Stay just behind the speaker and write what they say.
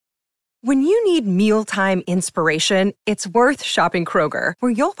When you need mealtime inspiration, it's worth shopping Kroger,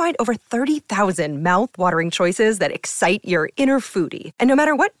 where you'll find over 30,000 mouth-watering choices that excite your inner foodie. And no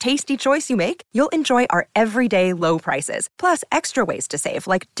matter what tasty choice you make, you'll enjoy our everyday low prices, plus extra ways to save,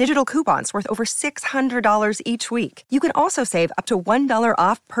 like digital coupons worth over $600 each week. You can also save up to $1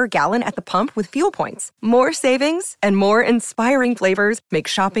 off per gallon at the pump with fuel points. More savings and more inspiring flavors make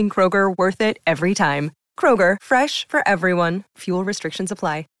shopping Kroger worth it every time. Kroger, fresh for everyone. Fuel restrictions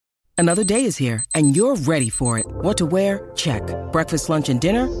apply. Another day is here, and you're ready for it. What to wear? Check. Breakfast, lunch, and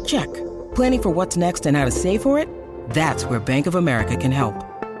dinner? Check. Planning for what's next and how to save for it? That's where Bank of America can help.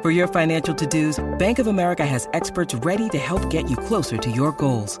 For your financial to-dos, Bank of America has experts ready to help get you closer to your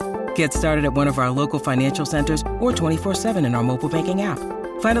goals. Get started at one of our local financial centers or 24/7 in our mobile banking app.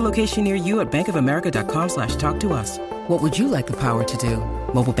 Find a location near you at bankofamerica.com/talktous. What would you like the power to do?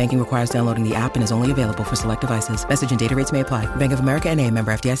 Mobile banking requires downloading the app and is only available for select devices. Message and data rates may apply. Bank of America N.A.,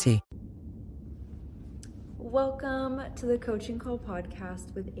 member FDIC. Welcome to the Coaching Call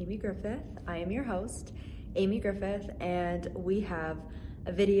podcast with Amy Griffith. I am your host, Amy Griffith, and we have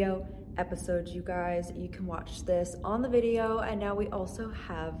a video episode, you guys. You can watch this on the video, and now we also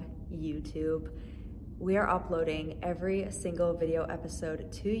have YouTube. We are uploading every single video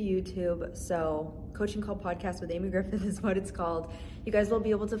episode to YouTube. So Coaching Call Podcast with Amy Griffith is what it's called. You guys will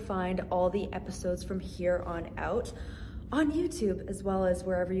be able to find all the episodes from here on out on YouTube, as well as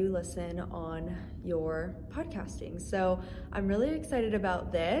wherever you listen on your podcasting. So I'm really excited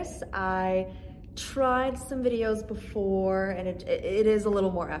about this. I tried some videos before, and it is a little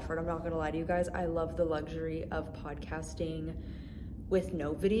more effort. I'm not gonna lie to you guys. I love the luxury of podcasting with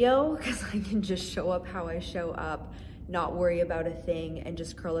no video, because I can just show up how I show up, not worry about a thing, and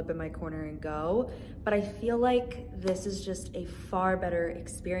just curl up in my corner and go. But I feel like this is just a far better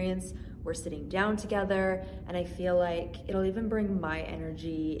experience. We're sitting down together, and I feel like it'll even bring my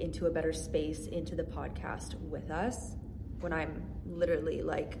energy into a better space into the podcast with us. When I'm literally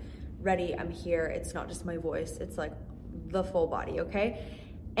like ready, I'm here. It's not just my voice, it's like the full body, okay?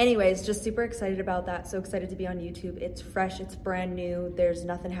 Anyways, just super excited about that. So excited to be on YouTube. It's fresh, it's brand new. There's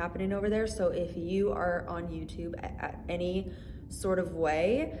nothing happening over there. So if you are on YouTube at any sort of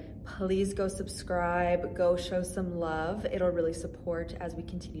way, please go subscribe, go show some love. It'll really support as we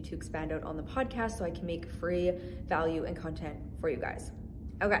continue to expand out on the podcast so I can make free value and content for you guys.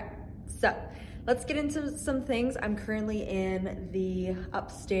 Okay, so let's get into some things. I'm currently in the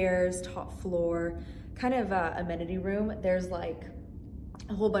upstairs, top floor, kind of amenity room. There's like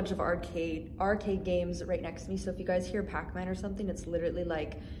a whole bunch of arcade games right next to me. So if you guys hear Pac-Man or something, it's literally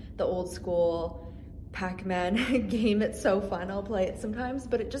like the old school Pac-Man game. It's so fun. I'll play it sometimes,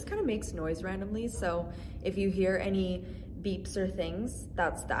 but it just kind of makes noise randomly. So if you hear any beeps or things,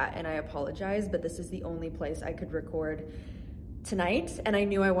 that's that, and I apologize, but this is the only place I could record tonight, and I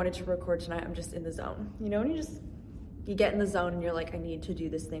knew I wanted to record tonight. I'm just in the zone, you know, and you get in the zone and you're like, I need to do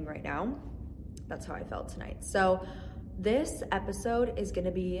this thing right now. That's how I felt tonight. So this episode is going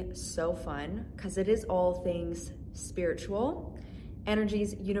to be so fun because it is all things spiritual,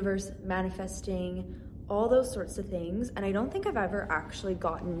 energies, universe, manifesting, all those sorts of things. And I don't think I've ever actually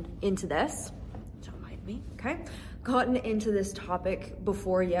gotten into this. Don't mind me, okay? Gotten into this topic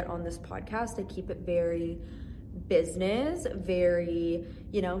before yet on this podcast. I keep it very business, very,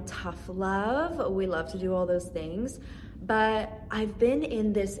 tough love. We love to do all those things. But I've been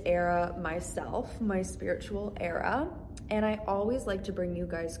in this era myself, my spiritual era, and I always like to bring you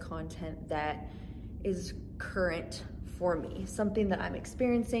guys content that is current for me, something that I'm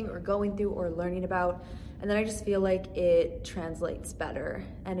experiencing or going through or learning about. And then I just feel like it translates better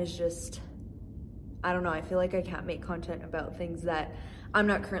and is just, I don't know, I feel like I can't make content about things that I'm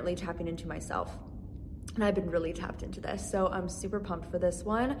not currently tapping into myself. And I've been really tapped into this. So I'm super pumped for this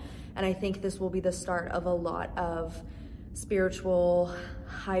one. And I think this will be the start of a lot of spiritual,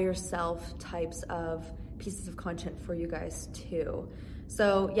 higher self types of pieces of content for you guys too.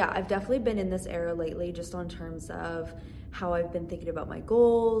 So yeah, I've definitely been in this era lately, just on terms of how I've been thinking about my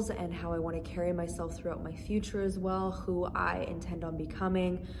goals and how I want to carry myself throughout my future as well, who I intend on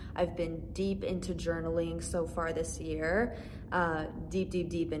becoming. I've been deep into journaling so far this year, deep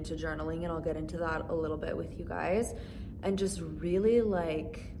into journaling, and I'll get into that a little bit with you guys. And just really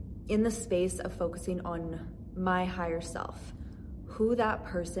like in the space of focusing on my higher self, who that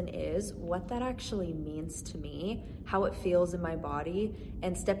person is, what that actually means to me, how it feels in my body,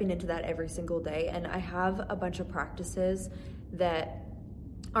 and stepping into that every single day. And I have a bunch of practices that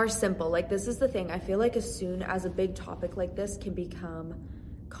are simple. Like, this is the thing. I feel like as soon as a big topic like this can become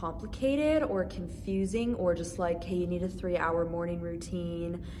complicated or confusing, or just like, hey, you need a 3-hour morning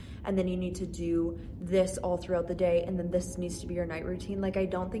routine and then you need to do this all throughout the day, and then this needs to be your night routine. Like, I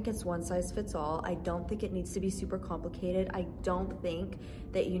don't think it's one size fits all. I don't think it needs to be super complicated. I don't think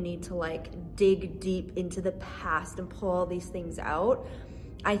that you need to like dig deep into the past and pull all these things out.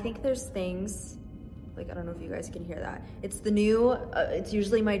 I think there's things, like, I don't know if you guys can hear that. It's the new, it's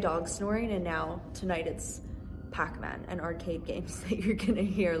usually my dog snoring, and now tonight it's Pac-Man and arcade games that you're gonna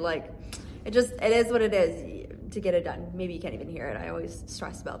hear. Like, it is what it is to get it done. Maybe you can't even hear it. I always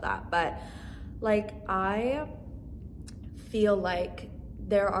stress about that. But like, I feel like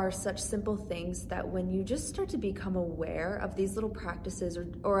there are such simple things that when you just start to become aware of these little practices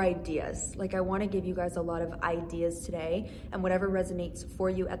or ideas, like, I want to give you guys a lot of ideas today and whatever resonates for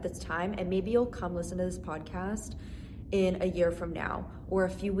you at this time. And maybe you'll come listen to this podcast in a year from now or a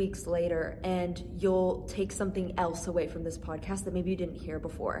few weeks later, and you'll take something else away from this podcast that maybe you didn't hear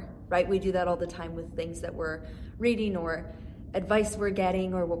before, right? We do that all the time with things that we're reading or advice we're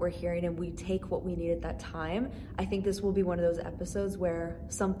getting or what we're hearing, and we take what we need at that time. I think this will be one of those episodes where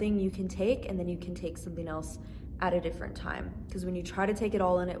something you can take and then you can take something else at a different time. Because when you try to take it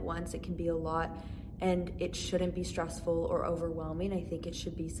all in at once, it can be a lot, and it shouldn't be stressful or overwhelming. I think it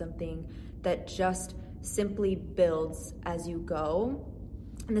should be something that just simply builds as you go.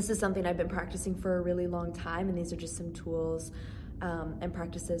 And this is something I've been practicing for a really long time, and these are just some tools and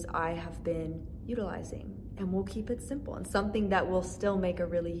practices I have been utilizing, and we'll keep it simple and something that will still make a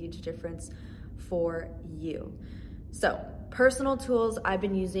really huge difference for you. So, personal tools I've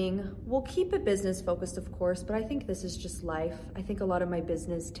been using, we'll keep it business focused, of course, but I think this is just life. I think a lot of my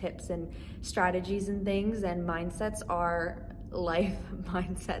business tips and strategies and things and mindsets are life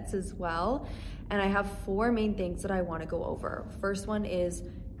mindsets as well. And I have 4 main things that I want to go over. First one is,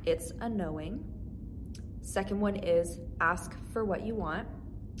 it's a knowing. Second one is, ask for what you want.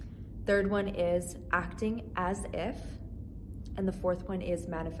 Third one is, acting as if. And the fourth one is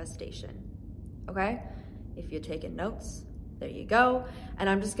manifestation. Okay? If you're taking notes, there you go. And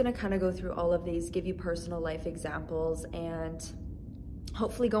I'm just going to kind of go through all of these, give you personal life examples, and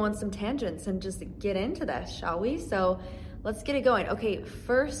hopefully go on some tangents and just get into this, shall we? So let's get it going. Okay,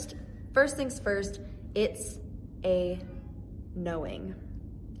 first things first, it's a knowing.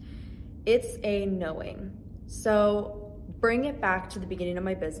 It's a knowing. So bring it back to the beginning of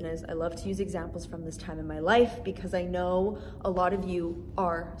my business. I love to use examples from this time in my life because I know a lot of you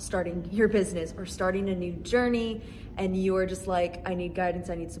are starting your business or starting a new journey, and you are just like, I need guidance,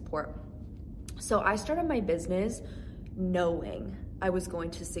 I need support. So I started my business knowing I was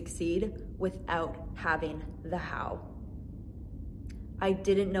going to succeed without having the how. I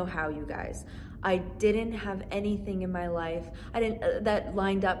didn't know how, you guys. I didn't have anything in my life that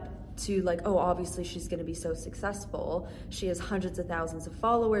lined up to like, oh, obviously she's going to be so successful. She has hundreds of thousands of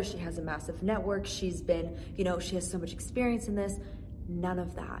followers. She has a massive network. She's been, she has so much experience in this. None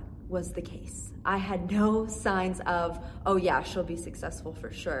of that was the case. I had no signs of, oh yeah, she'll be successful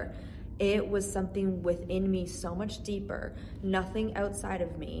for sure. It was something within me so much deeper, nothing outside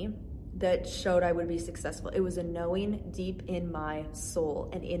of me, that showed I would be successful. It was a knowing deep in my soul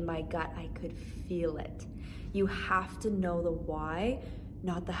and in my gut. I could feel it. You have to know the why,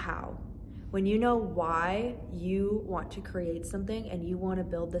 not the how. When you know why you want to create something and you want to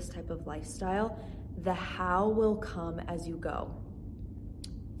build this type of lifestyle, the how will come as you go.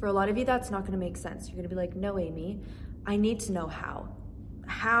 For a lot of you, that's not going to make sense. You're going to be like, no, Amy, I need to know how.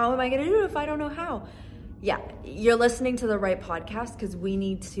 How am I going to do it if I don't know how? Yeah, you're listening to the right podcast, because we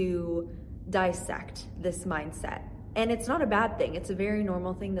need to dissect this mindset. And it's not a bad thing. It's a very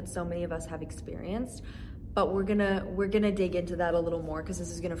normal thing that so many of us have experienced. But we're gonna dig into that a little more, because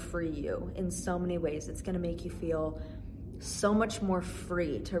this is gonna free you in so many ways. It's gonna make you feel so much more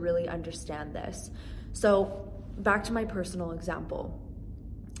free to really understand this. So back to my personal example.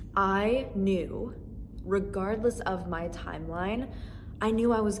 I knew, regardless of my timeline, I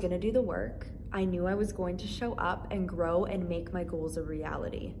knew I was gonna do the work. I knew I was going to show up and grow and make my goals a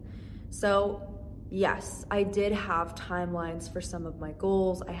reality. So yes, I did have timelines for some of my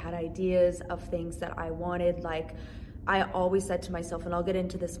goals. I had ideas of things that I wanted. Like, I always said to myself, and I'll get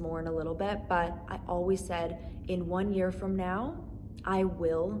into this more in a little bit, but I always said, in 1 year from now, I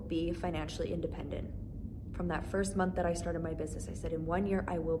will be financially independent. From that first month that I started my business, I said, in 1 year,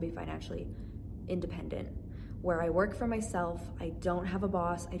 I will be financially independent, where I work for myself. I don't have a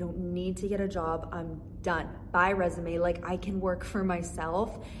boss. I don't need to get a job. I'm done. Bye, resume. Like, I can work for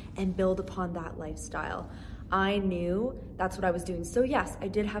myself and build upon that lifestyle. I knew that's what I was doing. So yes, I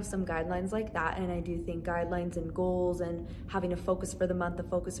did have some guidelines like that. And I do think guidelines and goals and having a focus for the month, a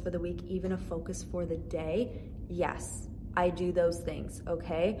focus for the week, even a focus for the day. Yes, I do those things.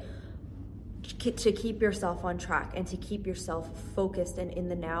 Okay. to keep yourself on track and to keep yourself focused and in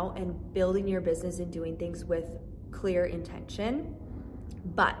the now and building your business and doing things with clear intention.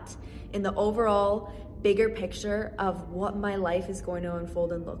 But in the overall bigger picture of what my life is going to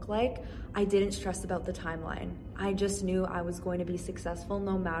unfold and look like, I didn't stress about the timeline. I just knew I was going to be successful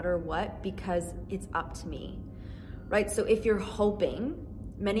no matter what, because it's up to me, right? So if you're hoping,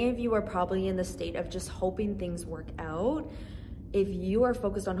 many of you are probably in the state of just hoping things work out. If you are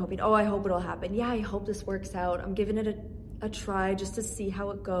focused on hoping, oh, I hope it'll happen. Yeah, I hope this works out. I'm giving it a try just to see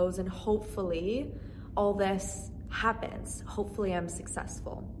how it goes. And hopefully all this happens. Hopefully I'm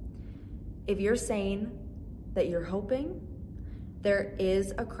successful. If you're saying that you're hoping, there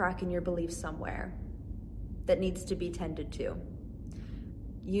is a crack in your belief somewhere that needs to be tended to.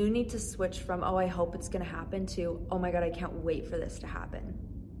 You need to switch from, oh, I hope it's going to happen, to, oh my God, I can't wait for this to happen.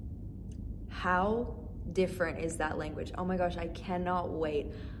 How different is that language? Oh my gosh, I cannot wait.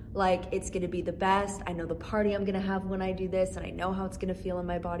 Like, it's going to be the best. I know the party I'm going to have when I do this, and I know how it's going to feel in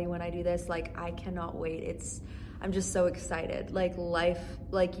my body when I do this. Like, I cannot wait. I'm just so excited. Like, life,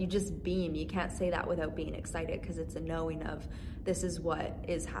 like, you just beam. You can't say that without being excited, because it's a knowing of this is what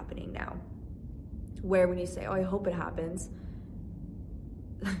is happening now. Where when you say, oh, I hope it happens,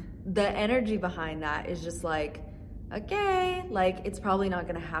 the energy behind that is just like, okay, like, it's probably not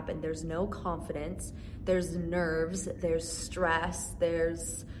going to happen. There's no confidence, there's nerves, there's stress,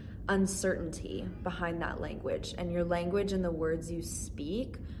 there's uncertainty behind that language. And your language and the words you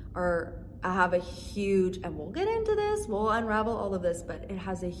speak have a huge, and we'll get into this, we'll unravel all of this, but it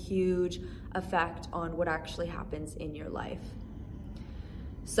has a huge effect on what actually happens in your life.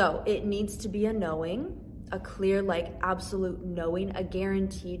 So it needs to be a knowing, a clear, like, absolute knowing, a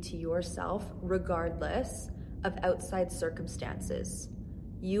guarantee to yourself, regardless of outside circumstances.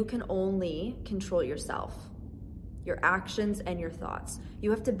 You can only control yourself, your actions and your thoughts. You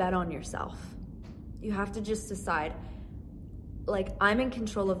have to bet on yourself. You have to just decide, like, I'm in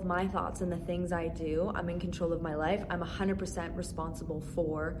control of my thoughts and the things I do. I'm in control of my life. I'm 100% responsible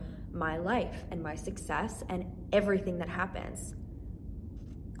for my life and my success and everything that happens.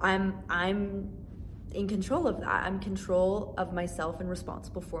 I'm in control of that. I'm in control of myself and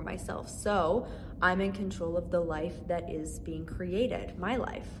responsible for myself. So I'm in control of the life that is being created, my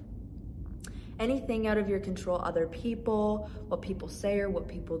life. Anything out of your control, other people, what people say or what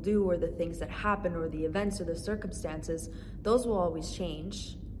people do, or the things that happen or the events or the circumstances, those will always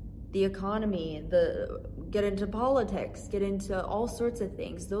change. The economy, get into politics, get into all sorts of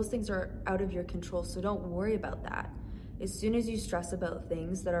things. Those things are out of your control, so don't worry about that. As soon as you stress about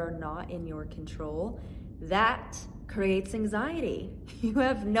things that are not in your control, that creates anxiety. You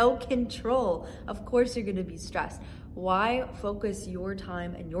have no control. Of course you're going to be stressed. Why focus your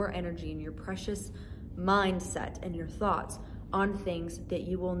time and your energy and your precious mindset and your thoughts on things that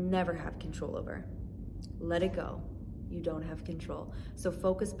you will never have control over? Let it go. You don't have control. So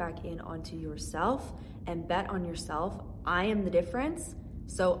focus back in onto yourself and bet on yourself. I am the difference,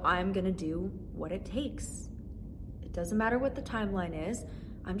 so I'm going to do what it takes. It doesn't matter what the timeline is.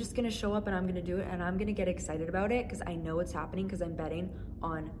 I'm just going to show up and I'm going to do it, and I'm going to get excited about it because I know it's happening, because I'm betting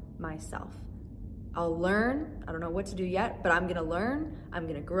on myself. I'll learn. I don't know what to do yet, but I'm going to learn. I'm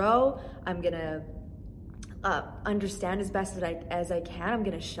going to grow. I'm going to understand as best as I can. I'm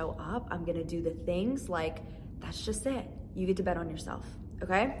going to show up. I'm going to do the things. Like, that's just it. You get to bet on yourself.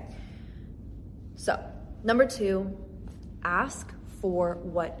 Okay? So, number 2, ask for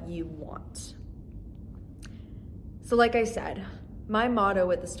what you want. So like I said, my motto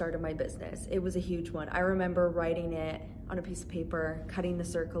at the start of my business, it was a huge one. I remember writing it on a piece of paper, cutting the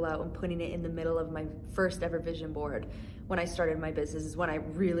circle out and putting it in the middle of my first ever vision board when I started my business, is when I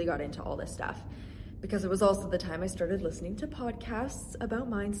really got into all this stuff. Because it was also the time I started listening to podcasts about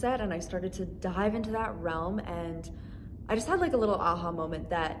mindset, and I started to dive into that realm, and I just had like a little aha moment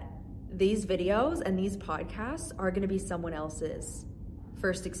that these videos and these podcasts are going to be someone else's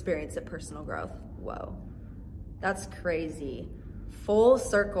first experience at personal growth. Whoa. That's crazy. Full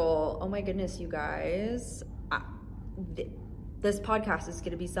circle. Oh my goodness, you guys. This podcast is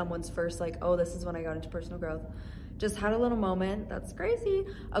going to be someone's first, like, oh, this is when I got into personal growth. Just had a little moment. That's crazy.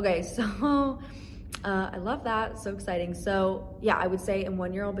 Okay, so I love that. So exciting. So yeah, I would say in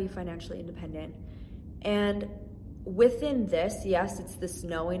 1 year I'll be financially independent. And within this, yes, it's this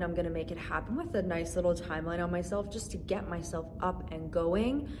knowing I'm going to make it happen with a nice little timeline on myself, just to get myself up and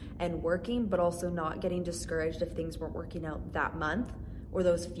going and working, but also not getting discouraged if things weren't working out that month or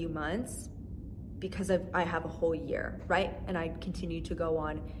those few months, because I have a whole year, right? And I continue to go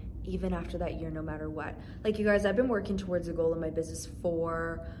on even after that year, no matter what. Like, you guys, I've been working towards a goal in my business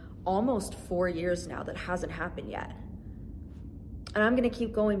for almost 4 years now that hasn't happened yet. And I'm gonna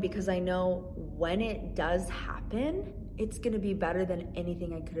keep going because I know when it does happen, it's gonna be better than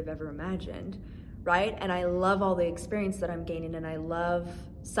anything I could have ever imagined, right? And I love all the experience that I'm gaining, and I love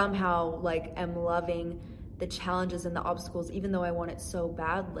somehow like am loving the challenges and the obstacles. Even though I want it so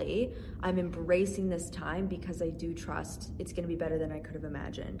badly, I'm embracing this time because I do trust it's gonna be better than I could have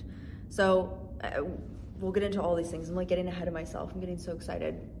imagined. So we'll get into all these things. I'm like getting ahead of myself. I'm getting so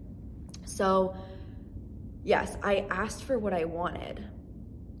excited. So yes, I asked for what I wanted.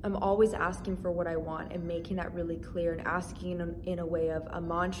 I'm always asking for what I want and making that really clear, and asking in a way of a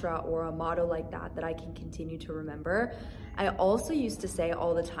mantra or a motto like that I can continue to remember. I also used to say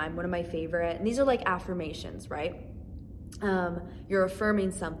all the time, one of my favorite, and these are like affirmations, right? You're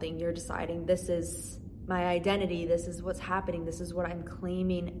affirming something, you're deciding this is my identity, this is what's happening, this is what I'm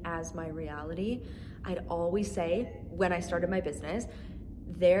claiming as my reality. I'd always say when I started my business,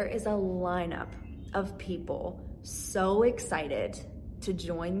 there is a lineup of people so excited to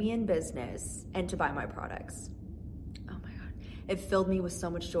join me in business and to buy my products. Oh my God. It filled me with so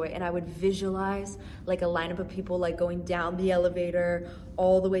much joy. And I would visualize like a lineup of people like going down the elevator,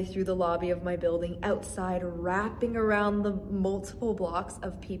 all the way through the lobby of my building, outside, wrapping around the multiple blocks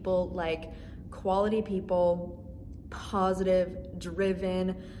of people, like quality people, positive,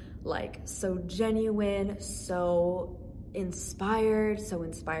 driven, like so genuine, so inspired, so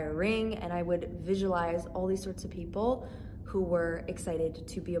inspiring. And I would visualize all these sorts of people who were excited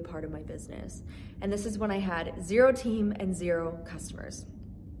to be a part of my business. And this is when I had 0 team and 0 customers.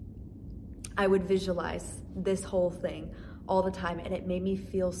 I would visualize this whole thing all the time, and it made me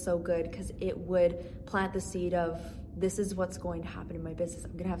feel so good because it would plant the seed of this is what's going to happen in my business.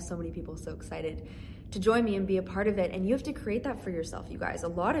 I'm gonna have so many people so excited to join me and be a part of it. And you have to create that for yourself, you guys. A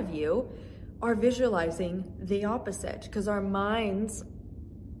lot of you are visualizing the opposite because our minds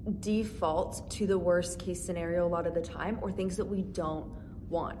default to the worst case scenario a lot of the time, or things that we don't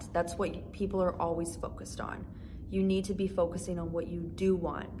want. That's what people are always focused on. You need to be focusing on what you do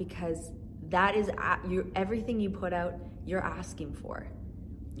want, because that is everything you put out, you're asking for.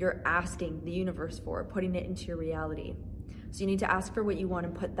 You're asking the universe for, putting it into your reality. So you need to ask for what you want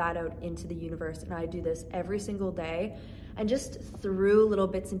and put that out into the universe. And I do this every single day, and just through little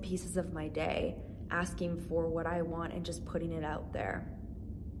bits and pieces of my day, asking for what I want and just putting it out there.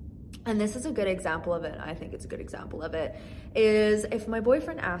 And this is a good example of it. I think it's a good example of it, is if my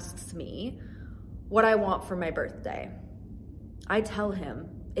boyfriend asks me what I want for my birthday, I tell him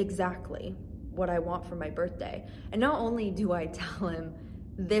exactly what I want for my birthday. And not only do I tell him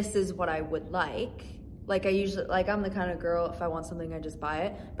this is what I would like I'm the kind of girl, if I want something, I just buy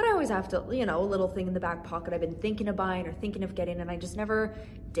it. But I always have to, a little thing in the back pocket I've been thinking of buying or thinking of getting, and I just never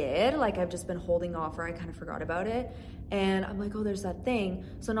did. Like, I've just been holding off, or I kind of forgot about it. And I'm like, oh, there's that thing.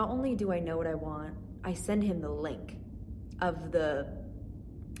 So not only do I know what I want, I send him the link of the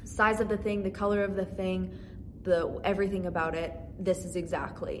size of the thing, the color of the thing, everything about it. This is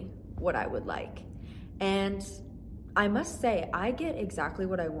exactly what I would like. And I must say, I get exactly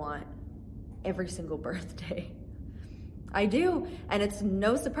what I want every single birthday. I do. And it's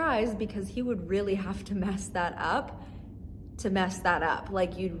no surprise, because he would really have to mess that up to mess that up.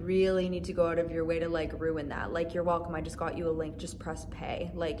 Like, you'd really need to go out of your way to like ruin that. Like, you're welcome. I just got you a link. Just press pay.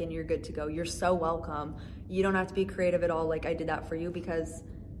 Like, and you're good to go. You're so welcome. You don't have to be creative at all. Like, I did that for you because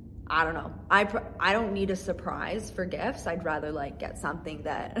I don't know. I don't need a surprise for gifts. I'd rather like get something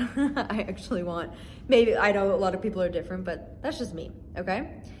that I actually want. Maybe, I know a lot of people are different, but that's just me.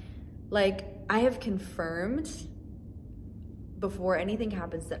 Okay. Like, I have confirmed before anything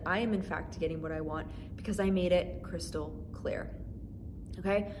happens that I am in fact getting what I want, because I made it crystal clear.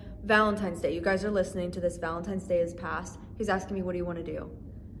 Okay? Valentine's Day. You guys are listening to this. Valentine's Day has passed. He's asking me, what do you want to do?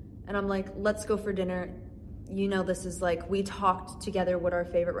 And I'm like, let's go for dinner. This is like, we talked together what our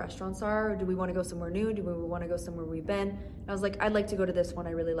favorite restaurants are. Do we want to go somewhere new? Do we want to go somewhere we've been? And I was like, I'd like to go to this one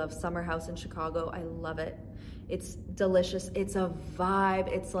I really love, Summer House in Chicago. I love it. It's delicious. It's a vibe.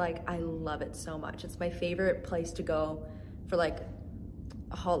 It's like, I love it so much. It's my favorite place to go for like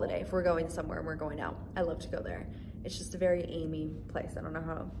a holiday. If we're going somewhere and we're going out, I love to go there. It's just a very Amy place. I don't know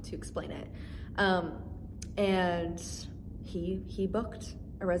how to explain it. And he booked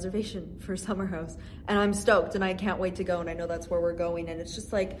a reservation for Summer House, and I'm stoked, and I can't wait to go, and I know that's where we're going. And it's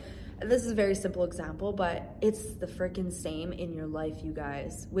just like, this is a very simple example, but it's the freaking same in your life, you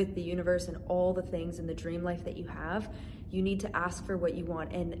guys, with the universe and all the things in the dream life that you have. You need to ask for what you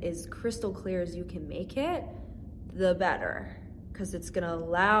want, and as crystal clear as you can make it, the better, because it's gonna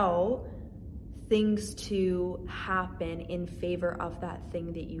allow things to happen in favor of that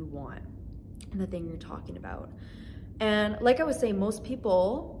thing that you want and the thing you're talking about. And like I was saying, most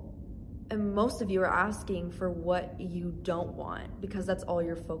people And most of you are asking for what you don't want because that's all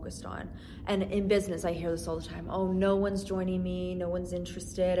you're focused on. And in business, I hear this all the time. Oh, no one's joining me. No one's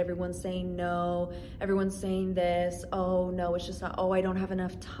interested. Everyone's saying no. Everyone's saying this. Oh, no, it's just not. Oh, I don't have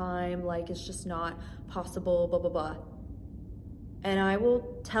enough time. Like, it's just not possible, blah, blah, blah. And I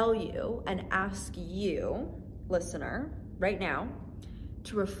will tell you and ask you, listener, right now,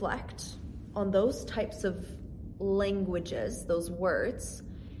 to reflect on those types of languages, those words,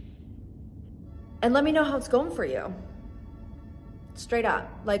 and let me know how it's going for you. Straight up.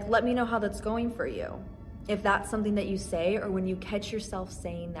 Like, let me know how that's going for you. If that's something that you say, or when you catch yourself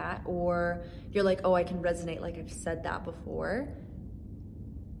saying that, or you're like, oh, I can resonate like I've said that before,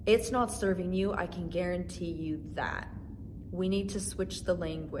 it's not serving you. I can guarantee you that. We need to switch the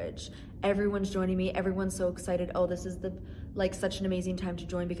language. Everyone's joining me. Everyone's so excited. Oh, this is such an amazing time to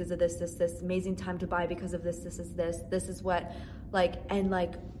join because of this, amazing time to buy because of this is what,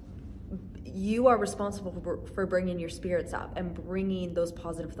 you are responsible for bringing your spirits up and bringing those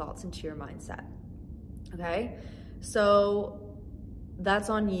positive thoughts into your mindset. Okay? So that's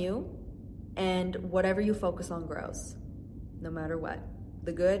on you, and whatever you focus on grows, no matter what.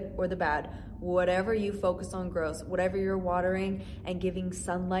 The good or the bad, whatever you focus on grows. Whatever you're watering and giving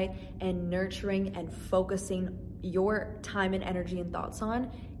sunlight and nurturing and focusing your time and energy and thoughts on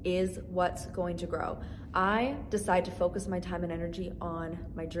is what's going to grow. I decide to focus my time and energy on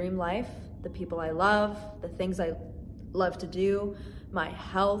my dream life, the people I love, the things I love to do, my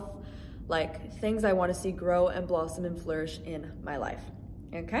health, like things I want to see grow and blossom and flourish in my life.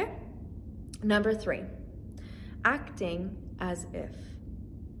 Okay? Number 3, acting as if.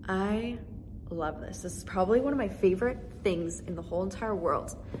 I love this. This is probably one of my favorite things in the whole entire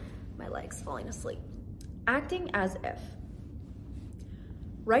world. My leg's falling asleep. Acting as if.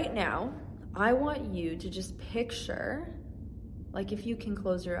 Right now, I want you to just picture, like if you can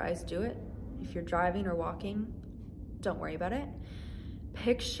close your eyes, do it. If you're driving or walking, don't worry about it.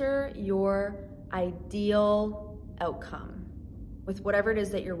 Picture your ideal outcome with whatever it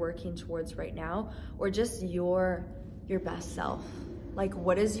is that you're working towards right now, or just your best self. Like,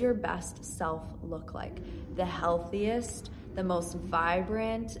 what does your best self look like? The healthiest, the most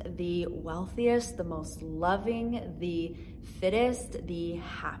vibrant, the wealthiest, the most loving, the fittest, the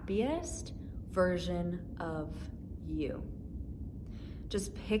happiest version of you.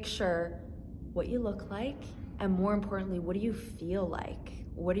 Just picture what you look like, and more importantly, what do you feel like?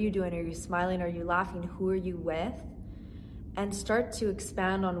 What are you doing? Are you smiling? Are you laughing? Who are you with? And start to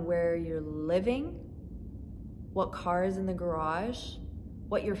expand on where you're living, what car is in the garage,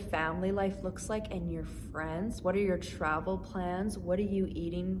 what your family life looks like, and your friends. What are your travel plans? What are you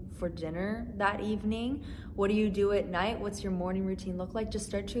eating for dinner that evening? What do you do at night? What's your morning routine look like? Just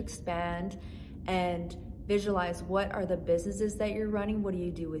start to expand and visualize what are the businesses that you're running. What do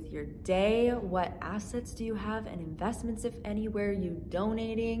you do with your day? What assets do you have and investments, if any? Where are you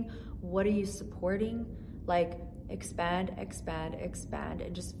donating? What are you supporting? Like, expand,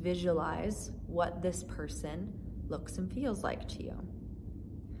 and just visualize what this person looks and feels like to you.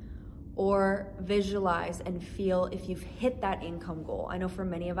 Or visualize and feel if you've hit that income goal. I know for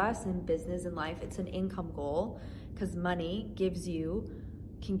many of us in business and life, it's an income goal because money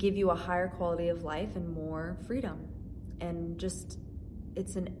can give you a higher quality of life and more freedom. And just,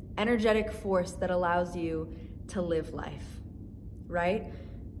 it's an energetic force that allows you to live life, right?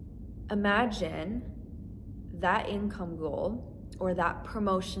 Imagine that income goal or that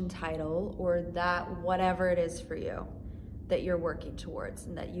promotion title or that whatever it is for you that you're working towards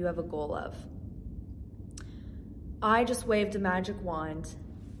and that you have a goal of. I just waved a magic wand.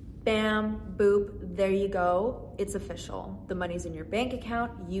 Bam, boop, there you go. It's official. The money's in your bank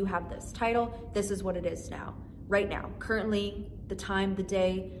account. You have this title. This is what it is now, right now, currently, the time, the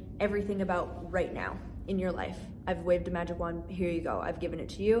day, everything about right now in your life. I've waved a magic wand. Here you go. I've given it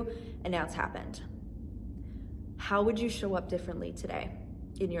to you, and now it's happened. How would you show up differently today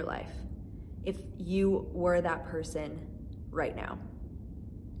in your life if you were that person right now?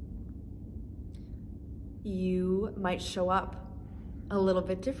 You might show up a little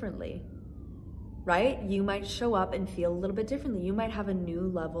bit differently, right? You might show up and feel a little bit differently. You might have a new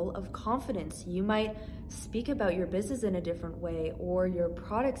level of confidence. You might speak about your business in a different way or your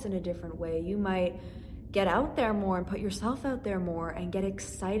products in a different way. You might get out there more and put yourself out there more and get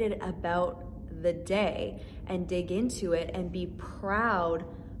excited about the day and dig into it and be proud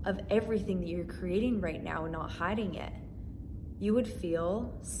of everything that you're creating right now and not hiding it. You would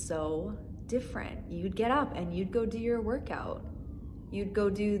feel so different. You'd get up and you'd go do your workout. You'd go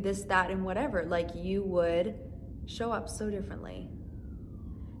do this, that, and whatever. Like, you would show up so differently.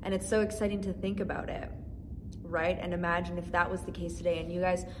 And it's so exciting to think about it, right? And imagine if that was the case today and you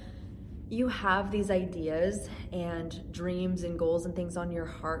guys, You have these ideas and dreams and goals and things on your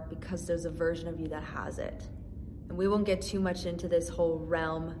heart because there's a version of you that has it. And we won't get too much into this whole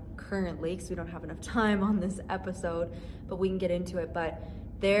realm currently because we don't have enough time on this episode, but we can get into it. But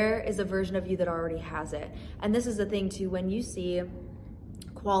there is a version of you that already has it. And this is the thing too, when you see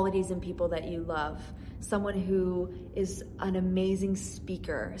qualities in people that you love, someone who is an amazing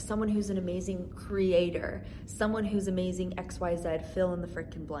speaker, someone who's an amazing creator, someone who's amazing XYZ, fill in the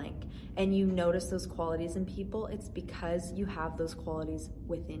freaking blank, and you notice those qualities in people, it's because you have those qualities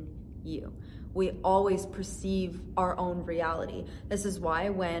within you. We always perceive our own reality. This is why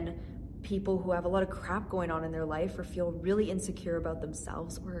when people who have a lot of crap going on in their life or feel really insecure about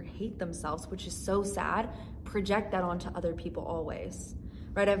themselves or hate themselves, which is so sad, project that onto other people always.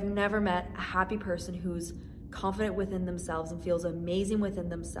 Right? I've never met a happy person who's confident within themselves and feels amazing within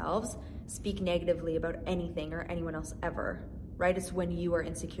themselves speak negatively about anything or anyone else ever. Right? It's when you are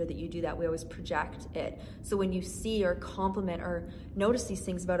insecure that you do that. We always project it. So when you see or compliment or notice these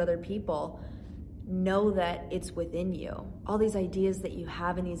things about other people, know that it's within you. All these ideas that you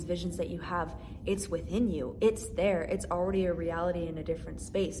have and these visions that you have, it's within you. It's there. It's already a reality in a different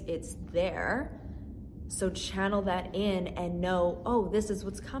space. It's there. So channel that in and know, oh, this is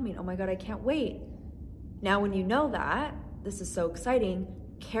what's coming. Oh my God, I can't wait. Now, when you know that, this is so exciting,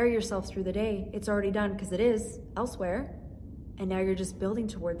 carry yourself through the day. It's already done because it is elsewhere. And now you're just building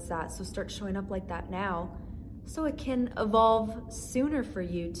towards that. So start showing up like that now so it can evolve sooner for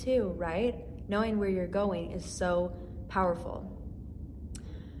you too, right? Knowing where you're going is so powerful.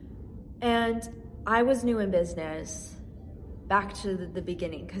 And I was new in business. Back to the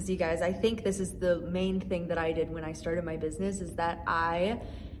beginning, because you guys, I think this is the main thing that I did when I started my business is that I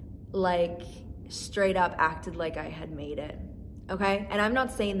straight up acted like I had made it. Okay? And I'm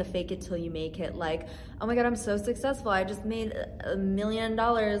not saying the fake it till you make it, like, oh my God, I'm so successful. I just made $1 million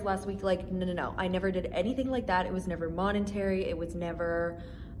last week. Like, no. I never did anything like that. It was never monetary. It was never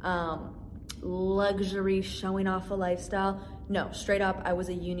luxury, showing off a lifestyle. No, straight up, I was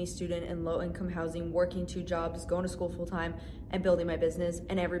a uni student in low income housing, working 2 jobs, going to school full time, and building my business,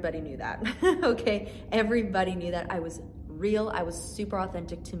 and everybody knew that. Okay? Everybody knew that. I was real. I was super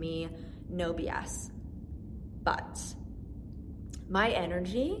authentic to me. No BS. But my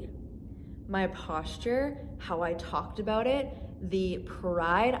energy, my posture, how I talked about it, the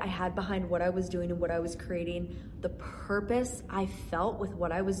pride I had behind what I was doing and what I was creating, the purpose I felt with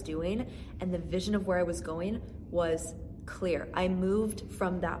what I was doing, and the vision of where I was going was clear. I moved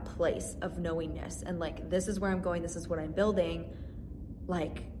from that place of knowingness and like, this is where I'm going, this is what I'm building.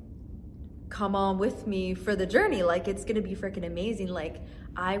 Like, come on with me for the journey. Like, it's gonna be freaking amazing. Like,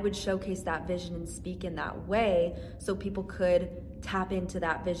 I would showcase that vision and speak in that way so people could tap into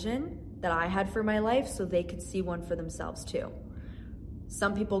that vision that I had for my life so they could see one for themselves too.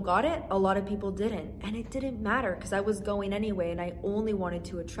 Some people got it, a lot of people didn't, and it didn't matter because I was going anyway, and I only wanted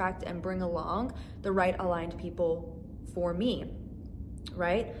to attract and bring along the right aligned people for me,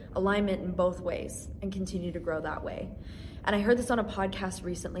 right? Alignment in both ways, and continue to grow that way. And I heard this on a podcast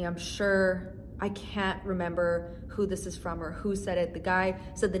recently. I'm sure, I can't remember who this is from or who said it. The guy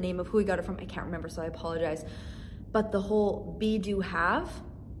said the name of who he got it from. I can't remember, so I apologize. But the whole be, do, have,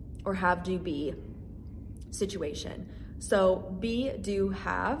 or have, do, be situation. So be, do,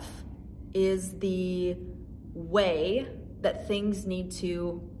 have is the way that things need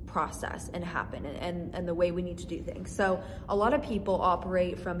to process and happen and the way we need to do things. So a lot of people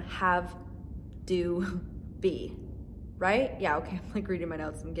operate from have, do, be, right? Yeah, okay, I'm like reading my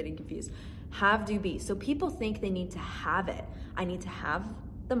notes, I'm getting confused. Have, do, be. So people think they need to have it. I need to have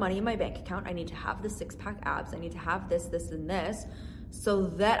the money in my bank account. I need to have the 6-pack abs. I need to have this, and this so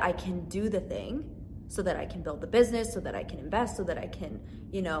that I can do the thing, so that I can build the business, so that I can invest, so that I can,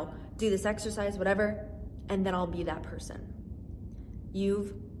 do this exercise, whatever, and then I'll be that person.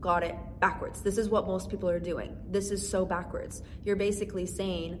 You've got it backwards. This is what most people are doing. This is so backwards. You're basically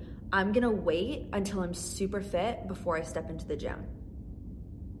saying, I'm gonna wait until I'm super fit before I step into the gym.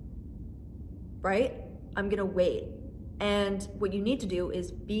 Right? I'm gonna wait. And what you need to do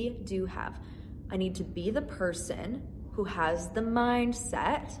is be, do, have. I need to be the person who has the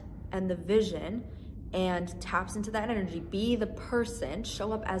mindset and the vision and taps into that energy. Be the person,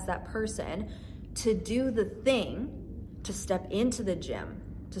 show up as that person to do the thing, to step into the gym,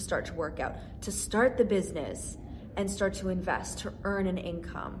 to start to work out, to start the business and start to invest, to earn an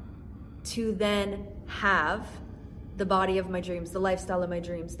income, to then have the body of my dreams, the lifestyle of my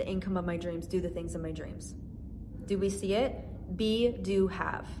dreams, the income of my dreams, do the things of my dreams. Do we see it? Be, do,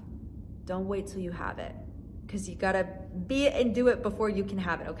 have. Don't wait till you have it, because you gotta be it and do it before you can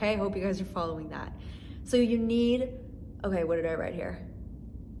have it, okay? I hope you guys are following that. So you need, okay, what did I write here?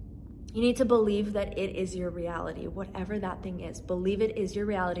 You need to believe that it is your reality, whatever that thing is. Believe it is your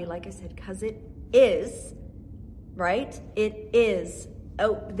reality, like I said, because it is, right? It is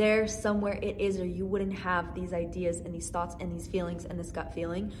out there somewhere. It is, or you wouldn't have these ideas and these thoughts and these feelings and this gut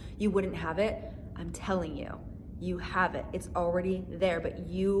feeling. You wouldn't have it. I'm telling you, you have it. It's already there, but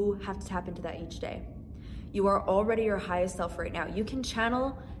you have to tap into that each day. You are already your highest self right now. You can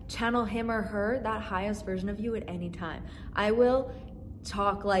channel him or her, that highest version of you, at any time. I will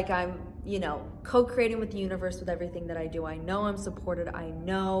talk like I'm, co-creating with the universe with everything that I do. I know I'm supported. I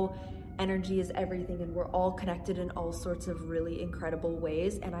know energy is everything, and we're all connected in all sorts of really incredible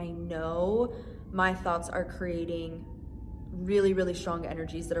ways. And I know my thoughts are creating really, really strong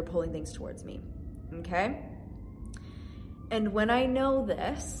energies that are pulling things towards me. Okay? And when I know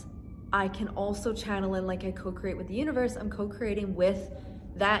this, I can also channel in, like I co-create with the universe. I'm co-creating with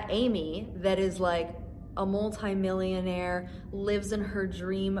that Amy that is like a multi-millionaire, lives in her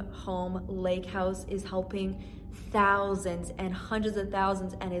dream home, lake house, is helping thousands and hundreds of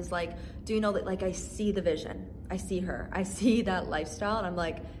thousands, and is like, do you know that, like, I see the vision. I see her. I see that lifestyle, and I'm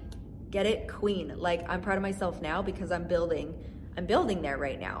like, get it, queen. Like, I'm proud of myself now because I'm building there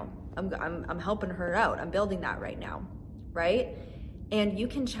right now. I'm helping her out. I'm building that right now, right? And you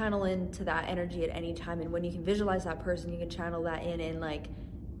can channel into that energy at any time. And when you can visualize that person, you can channel that in and like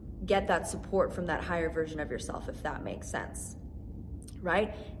get that support from that higher version of yourself, if that makes sense,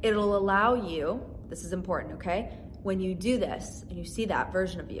 right? It'll allow you, this is important, okay? When you do this and you see that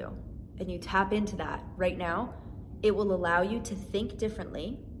version of you and you tap into that right now, it will allow you to think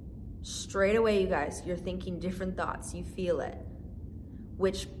differently. Straight away, you guys, you're thinking different thoughts. You feel it,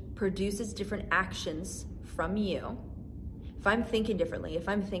 which produces different actions from you. If I'm thinking differently, if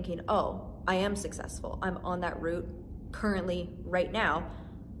I'm thinking, oh, I am successful, I'm on that route currently right now,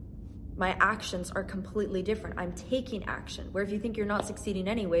 my actions are completely different. I'm taking action. Where if you think you're not succeeding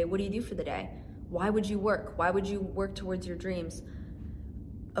anyway, what do you do for the day? Why would you work? Why would you work towards your dreams?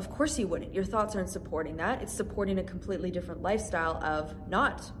 Of course you wouldn't. Your thoughts aren't supporting that. It's supporting a completely different lifestyle of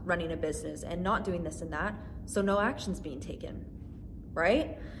not running a business and not doing this and that. So no action's being taken,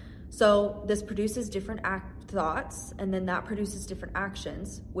 right? So this produces different thoughts, and then that produces different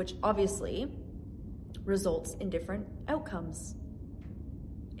actions, which obviously results in different outcomes.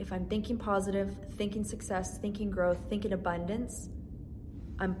 If I'm thinking positive, thinking success, thinking growth, thinking abundance,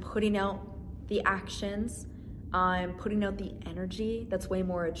 I'm putting out the actions, I'm putting out the energy that's way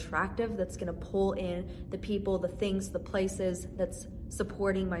more attractive, that's gonna pull in the people, the things, the places, that's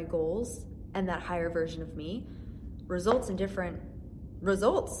supporting my goals and that higher version of me, results in different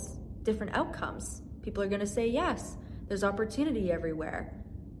results, different outcomes. People are gonna say yes. There's opportunity everywhere,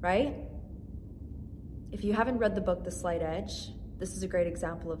 right? If you haven't read the book, The Slight Edge, this is a great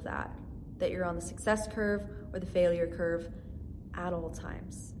example of that you're on the success curve or the failure curve at all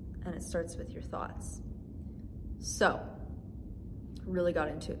times. And it starts with your thoughts. So, really got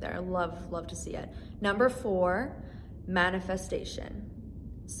into it there. I love to see it. Number 4, manifestation.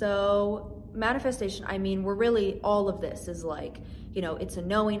 So manifestation, I mean, we're really, all of this is like, it's a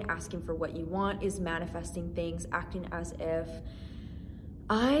knowing, asking for what you want, is manifesting things, acting as if.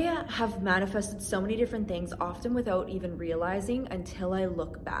 I have manifested so many different things, often without even realizing, until I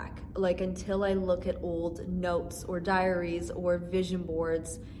look back, until I look at old notes or diaries or vision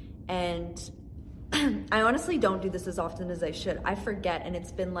boards. And I honestly don't do this as often as I should. I forget, and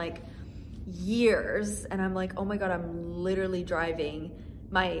it's been like years, and I'm like, oh my God, I'm literally driving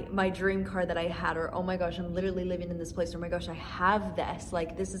my dream car that I had, or oh my gosh, I'm literally living in this place, or oh my gosh, I have this,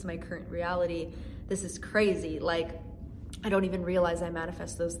 like, this is my current reality. This is crazy. Like, I don't even realize I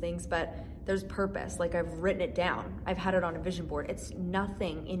manifest those things, but there's purpose. Like, I've written it down. I've had it on a vision board. It's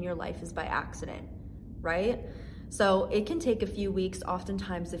nothing in your life is by accident, right? So it can take a few weeks,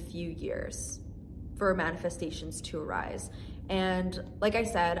 oftentimes a few years, for manifestations to arise. And like I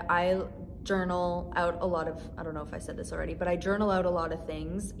said, I journal out a lot of, I don't know if I said this already, but I journal out a lot of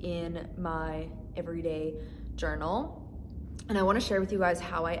things in my everyday journal. And I want to share with you guys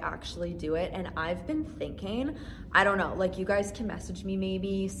how I actually do it. And I've been thinking, I don't know, like, you guys can message me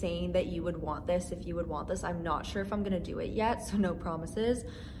maybe saying that you would want this, if you would want this. I'm not sure if I'm going to do it yet, so no promises.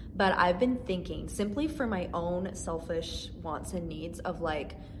 But I've been thinking, simply for my own selfish wants and needs, of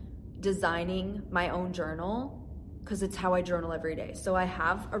like designing my own journal, because it's how I journal every day. So I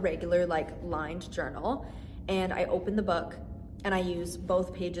have a regular like lined journal, and I open the book and I use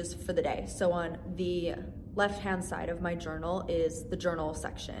both pages for the day. So on the left-hand side of my journal is the journal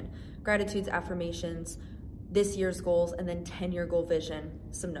section, gratitudes, affirmations, this year's goals, and then 10-year goal vision,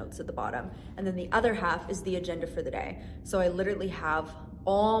 some notes at the bottom. And then the other half is the agenda for the day. So I literally have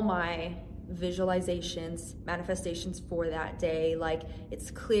all my visualizations, manifestations for that day. Like,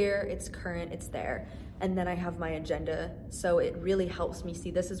 it's clear, it's current, it's there. And then I have my agenda. So it really helps me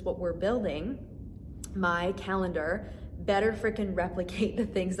see this is what we're building. My calendar better freaking replicate the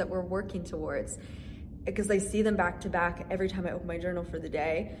things that we're working towards, because I see them back to back every time I open my journal for the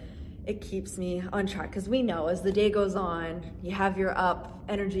day. It keeps me on track, because we know as the day goes on, you have your up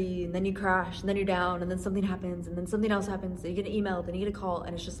energy, and then you crash, and then you're down, and then something happens, and then something else happens, then you get an email, then you get a call,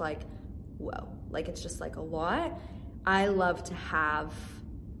 and it's just like, whoa, like it's just like a lot. I love to have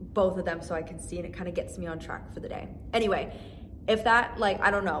both of them so I can see, and it kind of gets me on track for the day. Anyway, if that, like, I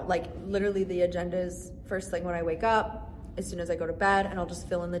don't know, like literally the agenda is first thing when I wake up, as soon as I go to bed, and I'll just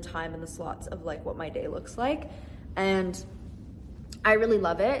fill in the time and the slots of like what my day looks like. And I really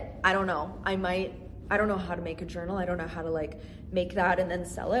love it. I don't know, I don't know how to make a journal. I don't know how to like make that and then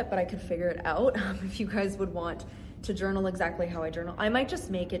sell it, but I could figure it out. If you guys would want to journal exactly how I journal, I might just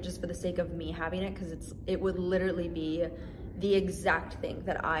make it just for the sake of me having it, because it would literally be the exact thing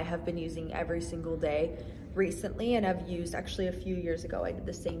that I have been using every single day recently, and I've used actually a few years ago. I did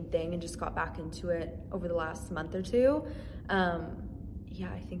the same thing and just got back into it over the last month or two. Yeah,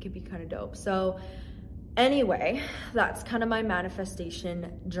 I think it'd be kind of dope. So anyway, that's kind of my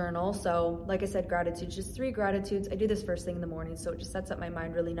manifestation journal. So like I said, gratitude, just 3 gratitudes. I do this first thing in the morning, so it just sets up my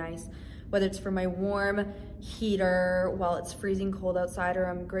mind really nice, whether it's for my warm heater while it's freezing cold outside, or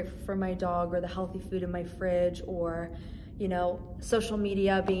I'm grateful for my dog, or the healthy food in my fridge, or you know, social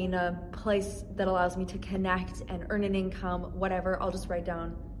media being a place that allows me to connect and earn an income, whatever. I'll just write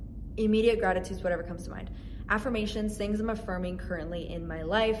down immediate gratitudes, whatever comes to mind. Affirmations, things I'm affirming currently in my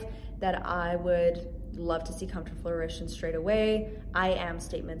life that I would love to see come to fruition straight away. I am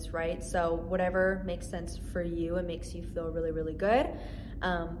statements, right? So whatever makes sense for you and makes you feel really, really good,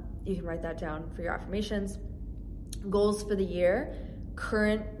 you can write that down for your affirmations. Goals for the year.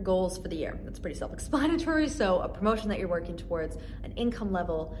 Current goals for the year. That's pretty self-explanatory. So a promotion that you're working towards, an income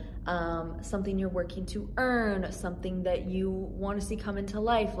level, something you're working to earn, something that you want to see come into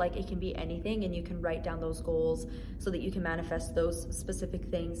life. Like, it can be anything, and you can write down those goals so that you can manifest those specific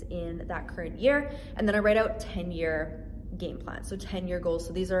things in that current year. And then I write out 10-year game plan. So 10-year goals.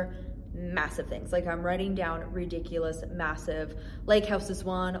 So these are massive things. Like, I'm writing down ridiculous, massive, lake house is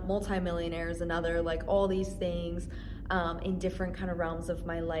one, multi-millionaires another, like all these things in different kind of realms of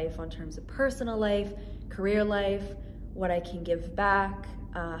my life, on terms of personal life, career life, what I can give back,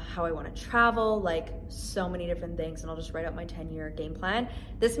 how I want to travel, like so many different things. And I'll just write out my 10-year game plan.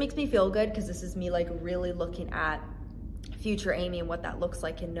 This makes me feel good, because this is me like really looking at future Amy and what that looks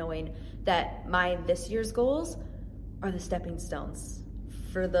like, and knowing that my this year's goals are the stepping stones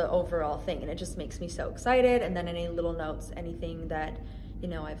for the overall thing. And it just makes me so excited. And then any little notes, anything that, you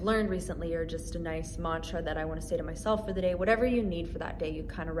know, I've learned recently, or just a nice mantra that I want to say to myself for the day, whatever you need for that day, you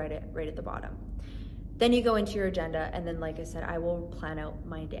kind of write it right at the bottom. Then you go into your agenda, and then like I said, I will plan out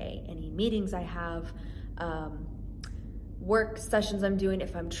my day, any meetings I have, work sessions I'm doing,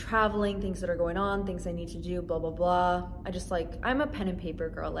 if I'm traveling, things that are going on, things I need to do, blah, blah, blah. I'm a pen and paper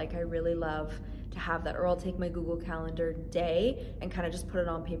girl. Like, I really love to have that. Or I'll take my Google Calendar day and kind of just put it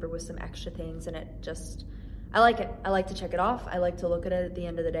on paper with some extra things, and I like it. I like to check it off. I like to look at it at the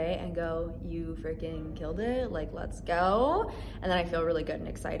end of the day and go, you freaking killed it. Like, let's go. And then I feel really good and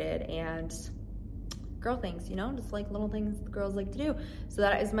excited. And girl things, you know, just like little things girls like to do. So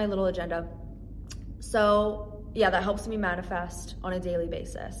that is my little agenda. So yeah, that helps me manifest on a daily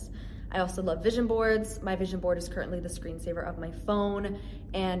basis. I also love vision boards. My vision board is currently the screensaver of my phone,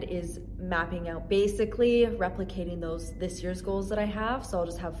 and is mapping out, basically replicating those this year's goals that I have. So I'll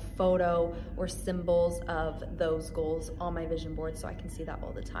just have photo or symbols of those goals on my vision board, so I can see that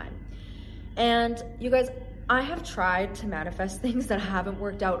all the time. And you guys, I have tried to manifest things that haven't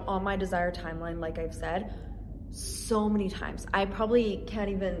worked out on my desired timeline, like I've said, so many times. I probably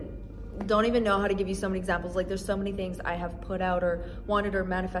don't even know how to give you so many examples. Like, there's so many things I have put out or wanted or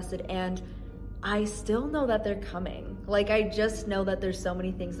manifested, and I still know that they're coming. Like, I just know that there's so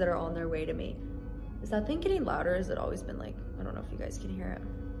many things that are on their way to me. Is that thing getting louder? Has it always been like, I don't know if you guys can hear it.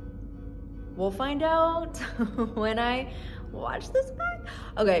 We'll find out when I watch this back.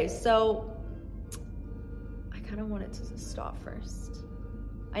 Okay, so I kind of want it to stop first.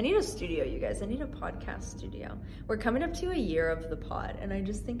 I need a studio, you guys. I need a podcast studio. We're coming up to a year of the pod, and I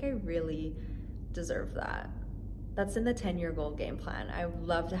just think I really deserve that. That's in the 10-year goal game plan. I would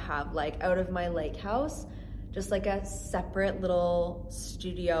love to have, like, out of my lake house, just like a separate little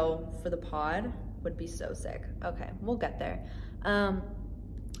studio for the pod would be so sick. Okay, we'll get there.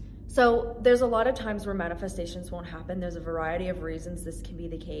 So there's a lot of times where manifestations won't happen. There's a variety of reasons this can be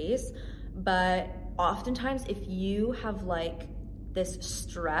the case, but oftentimes if you have like this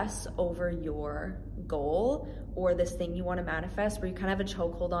stress over your goal or this thing you want to manifest where you kind of have a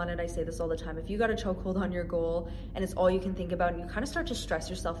chokehold on it. I say this all the time. If you got a chokehold on your goal and it's all you can think about and you kind of start to stress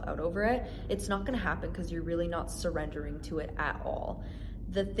yourself out over it, it's not going to happen because you're really not surrendering to it at all.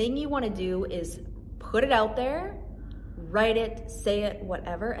 The thing you want to do is put it out there, write it, say it,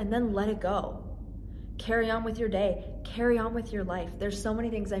 whatever, and then let it go. Carry on with your day, carry on with your life. There's so many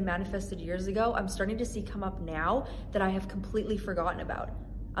things I manifested years ago I'm starting to see come up now that I have completely forgotten about.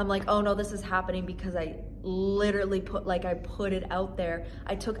 I'm like, oh no, this is happening because I literally put it out there.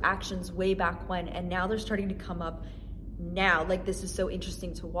 I took actions way back when, and now they're starting to come up now. Like, this is so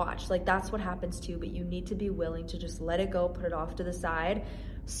interesting to watch. Like, that's what happens too, but you need to be willing to just let it go, put it off to the side,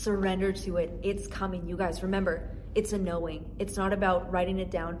 surrender to it. It's coming. You guys, remember, it's a knowing. It's not about writing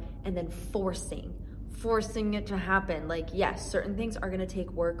it down and then forcing it to happen. Like, yes, certain things are going to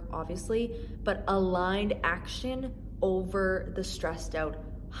take work, obviously, but aligned action over the stressed out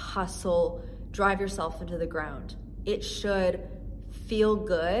hustle, drive yourself into the ground. It should feel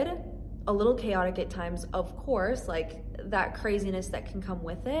good, a little chaotic at times, of course, like that craziness that can come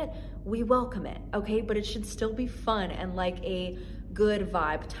with it. We welcome it, okay? But it should still be fun and like a good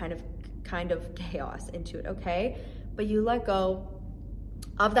vibe, kind of chaos into it, okay? But you let go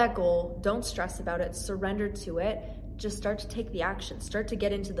of that goal, don't stress about it, surrender to it, just start to take the action, start to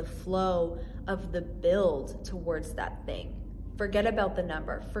get into the flow of the build towards that thing. Forget about the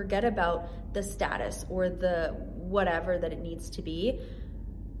number, forget about the status or the whatever that it needs to be.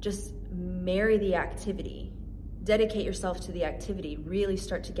 Just marry the activity, dedicate yourself to the activity, really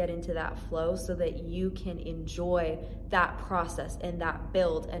start to get into that flow so that you can enjoy that process and that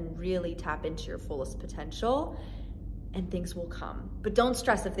build and really tap into your fullest potential. And things will come. But don't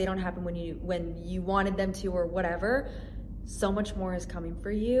stress if they don't happen when you wanted them to or whatever. So much more is coming for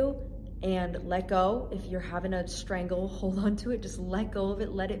you. And let go. If you're having a strangle, hold on to it. Just let go of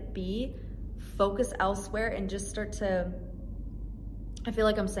it. Let it be. Focus elsewhere and just start to, I feel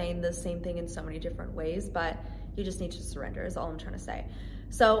like I'm saying the same thing in so many different ways, but you just need to surrender is all I'm trying to say.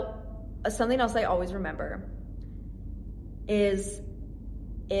 So something else I always remember is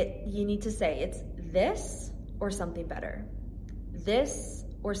you need to say it's this or something better. This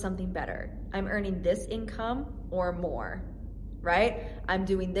or something better. I'm earning this income or more, right? I'm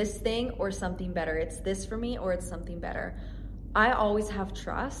doing this thing or something better. It's this for me or it's something better. I always have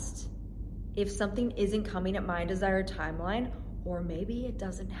trust if something isn't coming at my desired timeline, or maybe it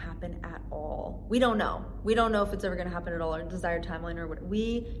doesn't happen at all. We don't know. We don't know if it's ever gonna happen at all or desired timeline or what.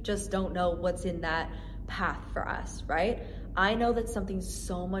 We just don't know what's in that path for us, right? I know that something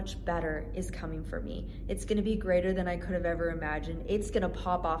so much better is coming for me. It's gonna be greater than I could have ever imagined. It's gonna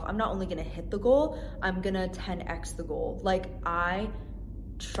pop off. I'm not only gonna hit the goal, I'm gonna 10x the goal. Like, I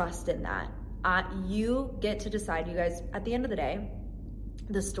trust in that. You get to decide, you guys, at the end of the day,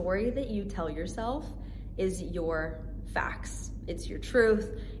 the story that you tell yourself is your facts. It's your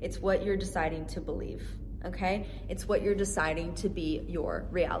truth. It's what you're deciding to believe. Okay? It's what you're deciding to be your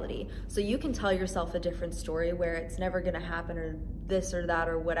reality. So you can tell yourself a different story where it's never gonna happen or this or that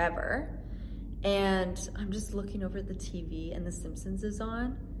or whatever. And I'm just looking over at the TV and The Simpsons is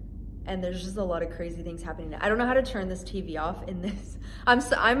on, and there's just a lot of crazy things happening. I don't know how to turn this TV off in this.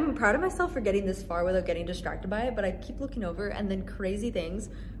 I'm proud of myself for getting this far without getting distracted by it, but I keep looking over and then crazy things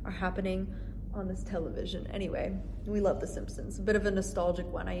are happening on this television. Anyway, we love The Simpsons. A bit of a nostalgic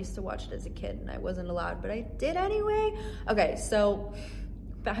one. I used to watch it as a kid and I wasn't allowed, but I did anyway. Okay, so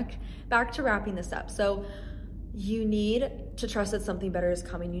back to wrapping this up. So you need to trust that something better is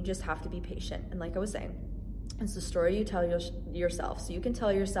coming. You just have to be patient. And like I was saying, it's the story you tell yourself. So you can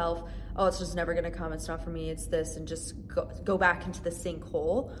tell yourself, oh, it's just never gonna come, it's not for me, it's this, and just go back into the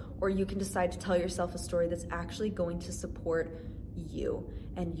sinkhole. Or you can decide to tell yourself a story that's actually going to support you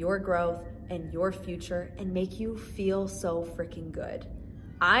and your growth and your future and make you feel so freaking good.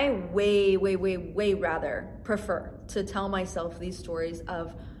 I way rather prefer to tell myself these stories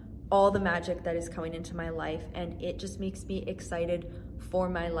of all the magic that is coming into my life, and it just makes me excited for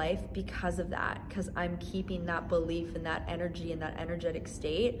my life because of that, because I'm keeping that belief and that energy and that energetic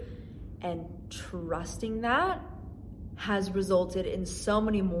state, and trusting that has resulted in so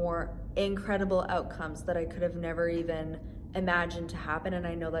many more incredible outcomes that I could have never even imagined to happen. And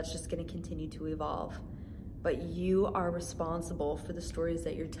I know that's just going to continue to evolve. But you are responsible for the stories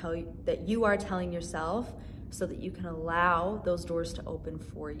that you are telling yourself, so that you can allow those doors to open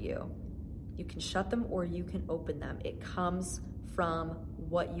for you. You can shut them or you can open them. It comes from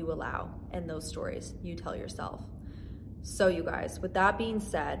what you allow and those stories you tell yourself. So you guys, with that being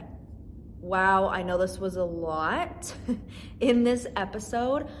said, wow, I know this was a lot in this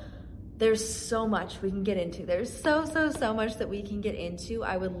episode. there's so much we can get into. There's so much that we can get into.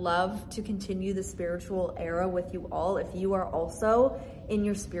 I would love to continue the spiritual era with you all. If you are also in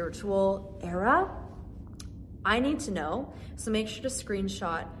your spiritual era, I need to know. So make sure to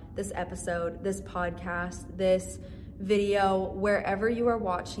screenshot this episode, this podcast, this video, wherever you are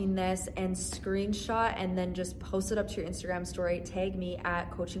watching this, and screenshot and then just post it up to your Instagram story. Tag me at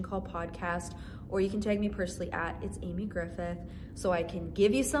Coaching Call Podcast, or you can tag me personally at It's Amy Griffith, so I can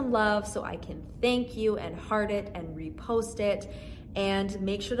give you some love, so I can thank you and heart it and repost it. And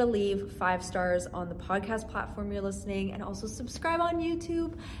make sure to leave 5 stars on the podcast platform you're listening, and also subscribe on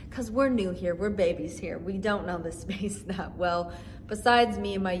YouTube, because we're new here, we're babies here. We don't know the space that well. Besides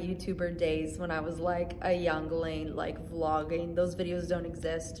me and my YouTuber days when I was like a youngling, like vlogging, those videos don't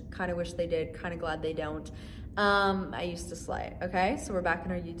exist. Kind of wish they did, kind of glad they don't. I used to slay, okay? So we're back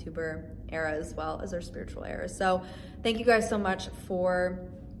in our YouTuber era as well as our spiritual era. So thank you guys so much for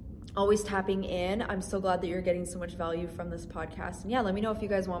always tapping in. I'm so glad that you're getting so much value from this podcast. And yeah, let me know if you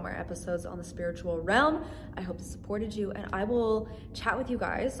guys want more episodes on the spiritual realm. I hope it supported you, and I will chat with you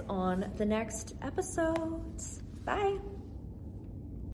guys on the next episodes. Bye.